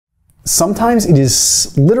Sometimes it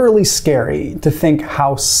is literally scary to think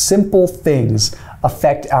how simple things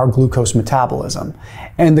affect our glucose metabolism.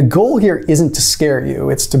 And the goal here isn't to scare you,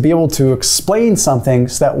 it's to be able to explain something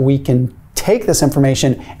so that we can take this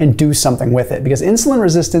information and do something with it. Because insulin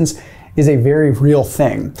resistance is a very real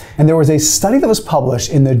thing. And there was a study that was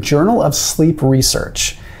published in the Journal of Sleep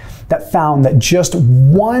Research that found that just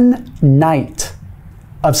one night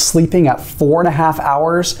of sleeping at 4.5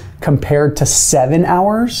 hours compared to 7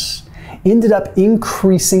 hours ended up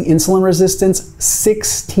increasing insulin resistance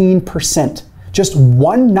 16%. Just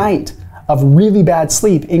one night of really bad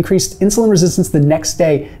sleep increased insulin resistance the next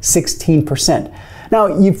day 16%. Now,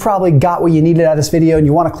 you've probably got what you needed out of this video and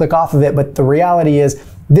you want to click off of it, but the reality is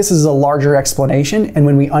this is a larger explanation, and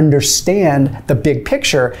when we understand the big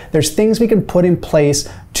picture, there's things we can put in place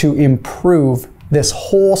to improve this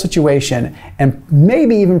whole situation and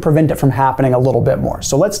maybe even prevent it from happening a little bit more.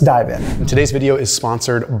 So let's dive in. Today's video is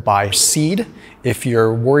sponsored by Seed. If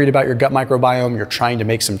you're worried about your gut microbiome, you're trying to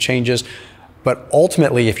make some changes, but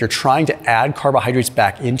ultimately if you're trying to add carbohydrates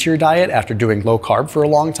back into your diet after doing low carb for a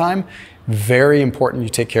long time, very important you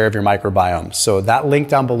take care of your microbiome. So that link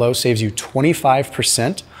down below saves you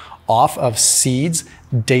 25% off of Seed's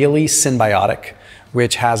Daily Synbiotic,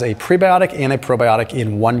 which has a prebiotic and a probiotic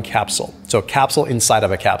in one capsule. So a capsule inside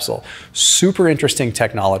of a capsule. Super interesting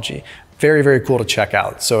technology. Very, very cool to check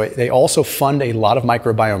out. So they also fund a lot of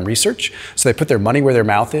microbiome research. So they put their money where their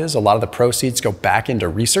mouth is. A lot of the proceeds go back into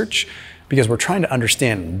research because we're trying to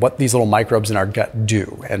understand what these little microbes in our gut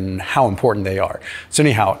do and how important they are. So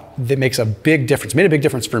anyhow, that makes a big difference. Made a big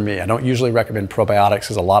difference for me. I don't usually recommend probiotics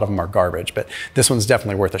because a lot of them are garbage, but this one's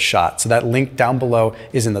definitely worth a shot. So that link down below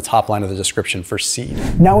is in the top line of the description for Seed.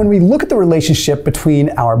 Now, when we look at the relationship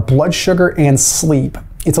between our blood sugar and sleep,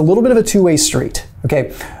 it's a little bit of a two-way street,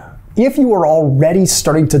 okay? If you are already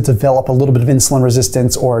starting to develop a little bit of insulin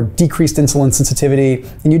resistance or decreased insulin sensitivity,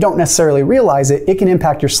 and you don't necessarily realize it, it can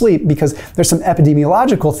impact your sleep because there's some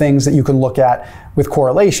epidemiological things that you can look at with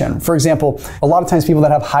correlation. For example, a lot of times people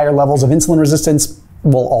that have higher levels of insulin resistance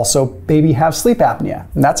will also maybe have sleep apnea,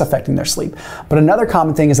 and that's affecting their sleep. But another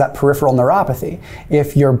common thing is that peripheral neuropathy.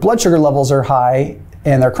 If your blood sugar levels are high,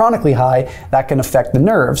 and they're chronically high, that can affect the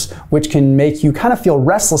nerves, which can make you kind of feel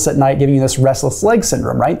restless at night, giving you this restless leg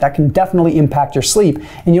syndrome, right? That can definitely impact your sleep,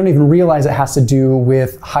 and you don't even realize it has to do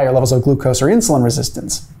with higher levels of glucose or insulin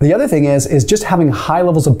resistance. The other thing is just having high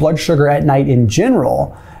levels of blood sugar at night in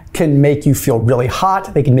general can make you feel really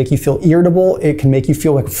hot, they can make you feel irritable, it can make you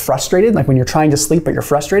feel like frustrated, like when you're trying to sleep but you're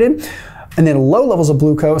frustrated. And then low levels of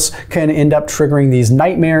glucose can end up triggering these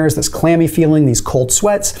nightmares, this clammy feeling, these cold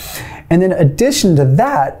sweats. And then in addition to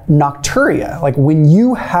that, nocturia, like when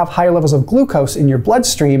you have higher levels of glucose in your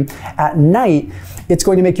bloodstream at night, it's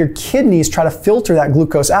going to make your kidneys try to filter that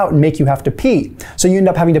glucose out and make you have to pee. So you end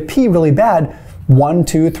up having to pee really bad 1,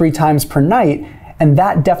 2, 3 times per night, and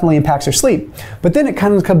that definitely impacts your sleep. But then it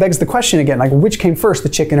kind of begs the question again, like which came first, the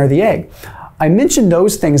chicken or the egg? I mentioned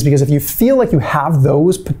those things because if you feel like you have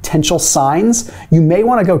those potential signs, you may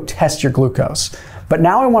want to go test your glucose. But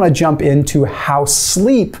now I want to jump into how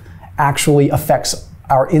sleep actually affects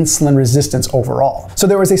our insulin resistance overall. So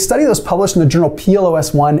there was a study that was published in the journal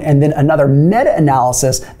PLOS-1 and then another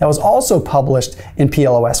meta-analysis that was also published in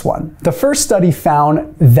PLOS-1. The first study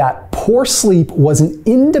found that poor sleep was an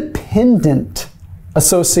independent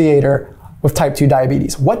associator with type 2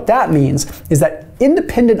 diabetes. What that means is that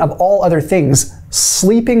independent of all other things,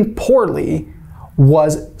 sleeping poorly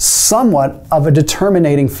was somewhat of a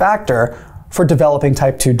determining factor for developing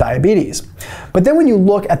type 2 diabetes. But then when you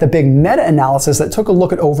look at the big meta-analysis that took a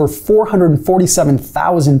look at over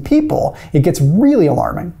 447,000 people, it gets really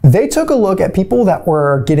alarming. They took a look at people that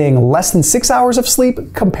were getting less than 6 hours of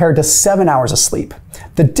sleep compared to 7 hours of sleep.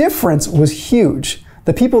 The difference was huge.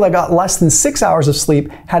 The people that got less than 6 hours of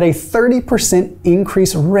sleep had a 30%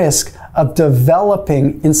 increased risk of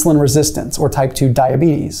developing insulin resistance or type 2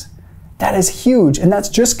 diabetes. That is huge, and that's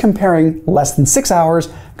just comparing less than 6 hours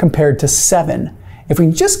compared to 7. If we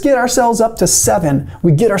just get ourselves up to 7,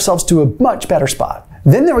 we get ourselves to a much better spot.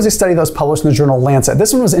 Then there was a study that was published in the journal Lancet.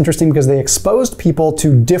 This one was interesting because they exposed people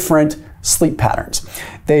to different sleep patterns.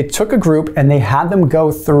 They took a group and they had them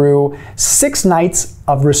go through 6 nights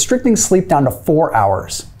of restricting sleep down to 4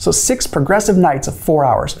 hours. So 6 progressive nights of 4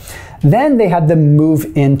 hours. Then they had them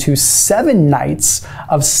move into 7 nights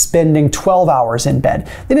of spending 12 hours in bed.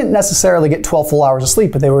 They didn't necessarily get 12 full hours of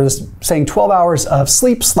sleep, but they were just saying 12 hours of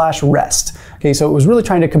sleep/rest. Okay, so it was really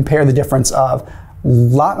trying to compare the difference of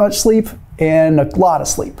not much sleep and a lot of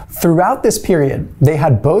sleep. Throughout this period, they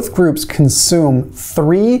had both groups consume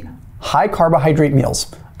 3 high carbohydrate meals,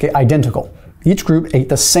 okay, identical. Each group ate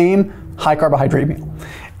the same high carbohydrate meal.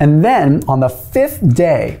 And then on the 5th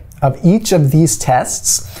day of each of these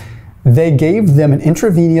tests, they gave them an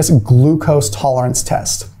intravenous glucose tolerance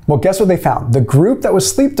test. Well, guess what they found? The group that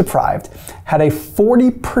was sleep deprived had a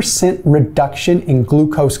 40% reduction in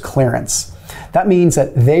glucose clearance. That means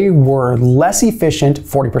that they were less efficient,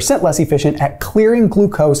 40% less efficient at clearing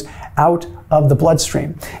glucose out of the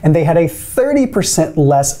bloodstream. And they had a 30%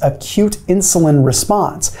 less acute insulin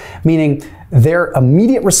response, meaning their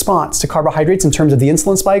immediate response to carbohydrates in terms of the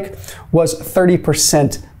insulin spike was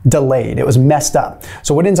 30% delayed. It was messed up.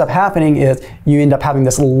 So what ends up happening is you end up having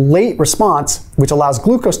this late response, which allows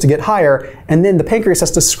glucose to get higher, and then the pancreas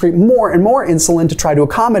has to secrete more and more insulin to try to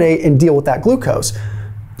accommodate and deal with that glucose.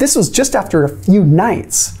 This was just after a few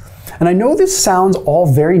nights. And I know this sounds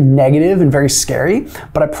all very negative and very scary,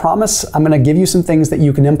 but I promise I'm going to give you some things that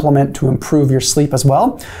you can implement to improve your sleep as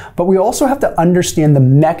well. But we also have to understand the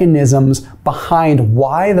mechanisms behind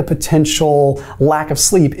why the potential lack of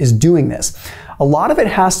sleep is doing this. A lot of it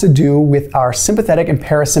has to do with our sympathetic and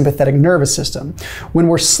parasympathetic nervous system. When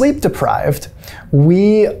we're sleep deprived,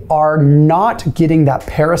 we are not getting that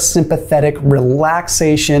parasympathetic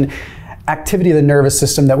relaxation activity of the nervous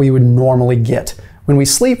system that we would normally get. When we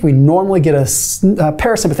sleep, we normally get a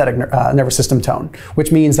parasympathetic nervous system tone,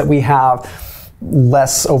 which means that we have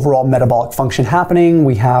less overall metabolic function happening,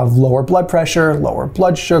 we have lower blood pressure, lower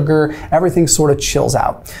blood sugar, everything sort of chills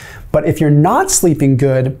out. But if you're not sleeping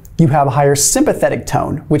good, you have a higher sympathetic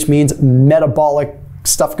tone, which means metabolic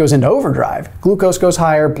stuff goes into overdrive. Glucose goes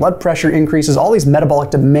higher, blood pressure increases, all these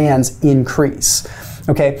metabolic demands increase.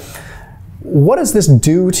 Okay? What does this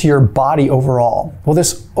do to your body overall? Well,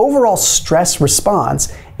 this overall stress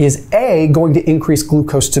response is going to increase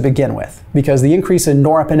glucose to begin with, because the increase in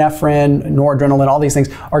norepinephrine, noradrenaline, all these things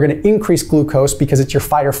are going to increase glucose because it's your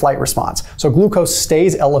fight or flight response. So glucose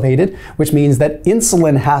stays elevated, which means that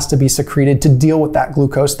insulin has to be secreted to deal with that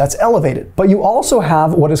glucose that's elevated. But you also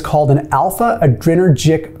have what is called an alpha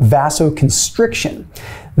adrenergic vasoconstriction.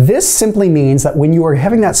 This simply means that when you are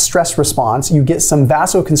having that stress response, you get some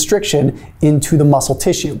vasoconstriction into the muscle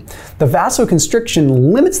tissue. The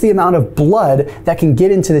vasoconstriction limits the amount of blood that can get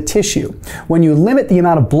into the tissue. When you limit the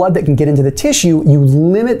amount of blood that can get into the tissue, you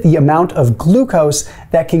limit the amount of glucose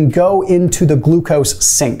that can go into the glucose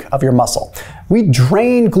sink of your muscle. We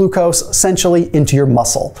drain glucose essentially into your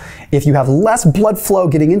muscle. If you have less blood flow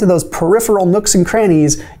getting into those peripheral nooks and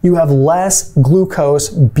crannies, you have less glucose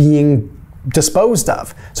being disposed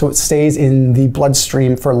of, so it stays in the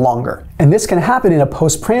bloodstream for longer. And this can happen in a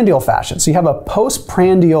postprandial fashion. So you have a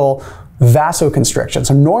postprandial vasoconstriction.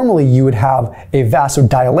 So normally you would have a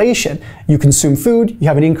vasodilation. You consume food, you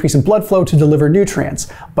have an increase in blood flow to deliver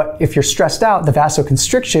nutrients. But if you're stressed out, the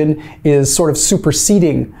vasoconstriction is sort of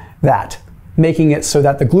superseding that, making it so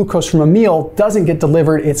that the glucose from a meal doesn't get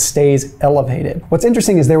delivered, it stays elevated. What's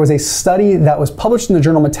interesting is there was a study that was published in the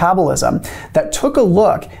journal Metabolism that took a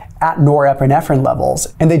look at norepinephrine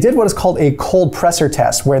levels. And they did what is called a cold pressor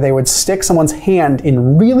test, where they would stick someone's hand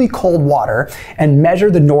in really cold water and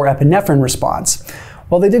measure the norepinephrine response.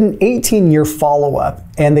 Well, they did an 18-year follow-up,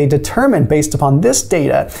 and they determined, based upon this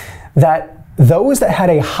data, that those that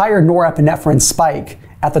had a higher norepinephrine spike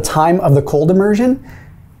at the time of the cold immersion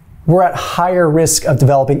were at higher risk of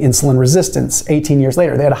developing insulin resistance 18 years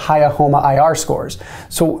later. They had higher HOMA-IR scores.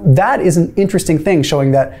 So that is an interesting thing,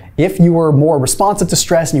 showing that if you were more responsive to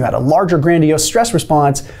stress and you had a larger grandiose stress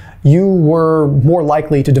response, you were more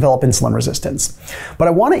likely to develop insulin resistance. But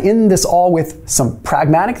I want to end this all with some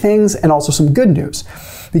pragmatic things and also some good news,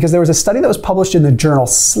 because there was a study that was published in the journal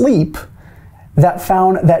Sleep that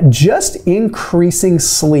found that just increasing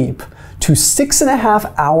sleep to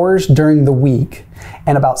 6.5 hours during the week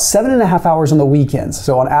and about 7.5 hours on the weekends.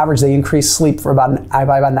 So on average, they increased sleep for by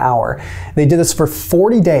about an hour. They did this for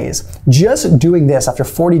 40 days. Just doing this after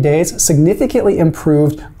 40 days significantly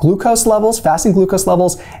improved glucose levels, fasting glucose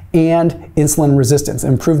levels, and insulin resistance,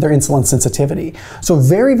 improved their insulin sensitivity. So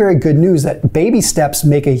very, very good news that baby steps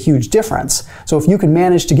make a huge difference. So if you can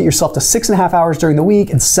manage to get yourself to 6.5 hours during the week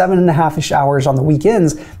and 7.5-ish hours on the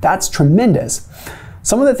weekends, that's tremendous.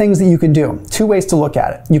 Some of the things that you can do, 2 ways to look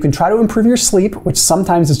at it. You can try to improve your sleep, which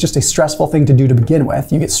sometimes is just a stressful thing to do to begin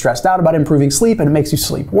with. You get stressed out about improving sleep and it makes you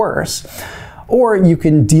sleep worse. Or you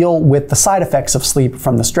can deal with the side effects of sleep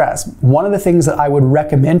from the stress. One of the things that I would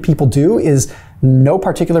recommend people do is, no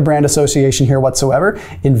particular brand association here whatsoever,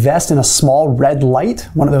 invest in a small red light,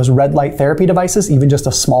 one of those red light therapy devices, even just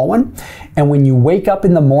a small one. And when you wake up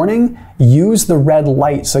in the morning, use the red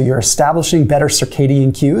light so you're establishing better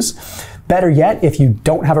circadian cues. Better yet, if you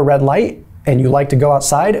don't have a red light, and you like to go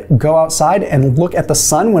outside and look at the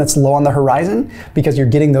sun when it's low on the horizon, because you're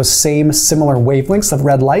getting those same similar wavelengths of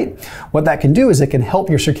red light. What that can do is it can help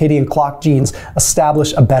your circadian clock genes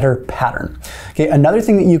establish a better pattern. Okay, another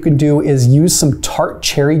thing that you can do is use some tart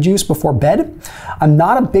cherry juice before bed. I'm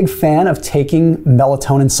not a big fan of taking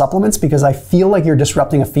melatonin supplements because I feel like you're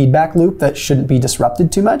disrupting a feedback loop that shouldn't be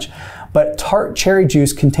disrupted too much. But tart cherry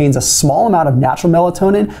juice contains a small amount of natural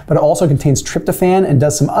melatonin, but it also contains tryptophan and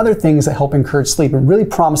does some other things that help encourage sleep, and really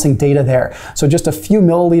promising data there. So just a few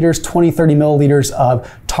milliliters, 20, 30 milliliters of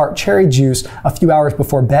tart cherry juice a few hours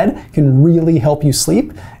before bed can really help you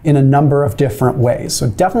sleep in a number of different ways. So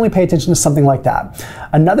definitely pay attention to something like that.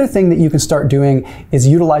 Another thing that you can start doing is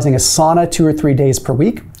utilizing a sauna 2 or 3 days per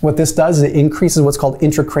week. What this does is it increases what's called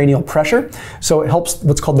intracranial pressure. So it helps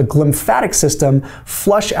what's called the glymphatic system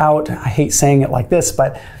flush out, I hate saying it like this,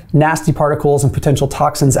 but nasty particles and potential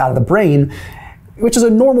toxins out of the brain, which is a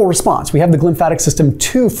normal response. We have the glymphatic system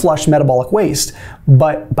to flush metabolic waste,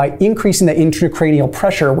 but by increasing the intracranial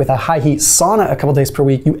pressure with a high heat sauna a couple days per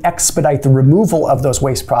week, you expedite the removal of those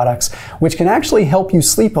waste products, which can actually help you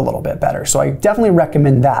sleep a little bit better. So I definitely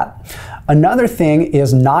recommend that. Another thing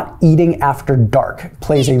is not eating after dark. It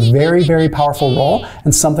plays a very, very powerful role,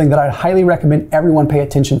 and something that I'd highly recommend everyone pay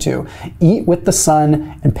attention to. Eat with the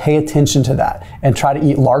sun and pay attention to that, and try to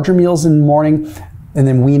eat larger meals in the morning and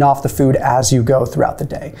then wean off the food as you go throughout the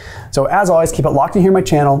day. So as always, keep it locked in here on my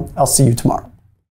channel. I'll see you tomorrow.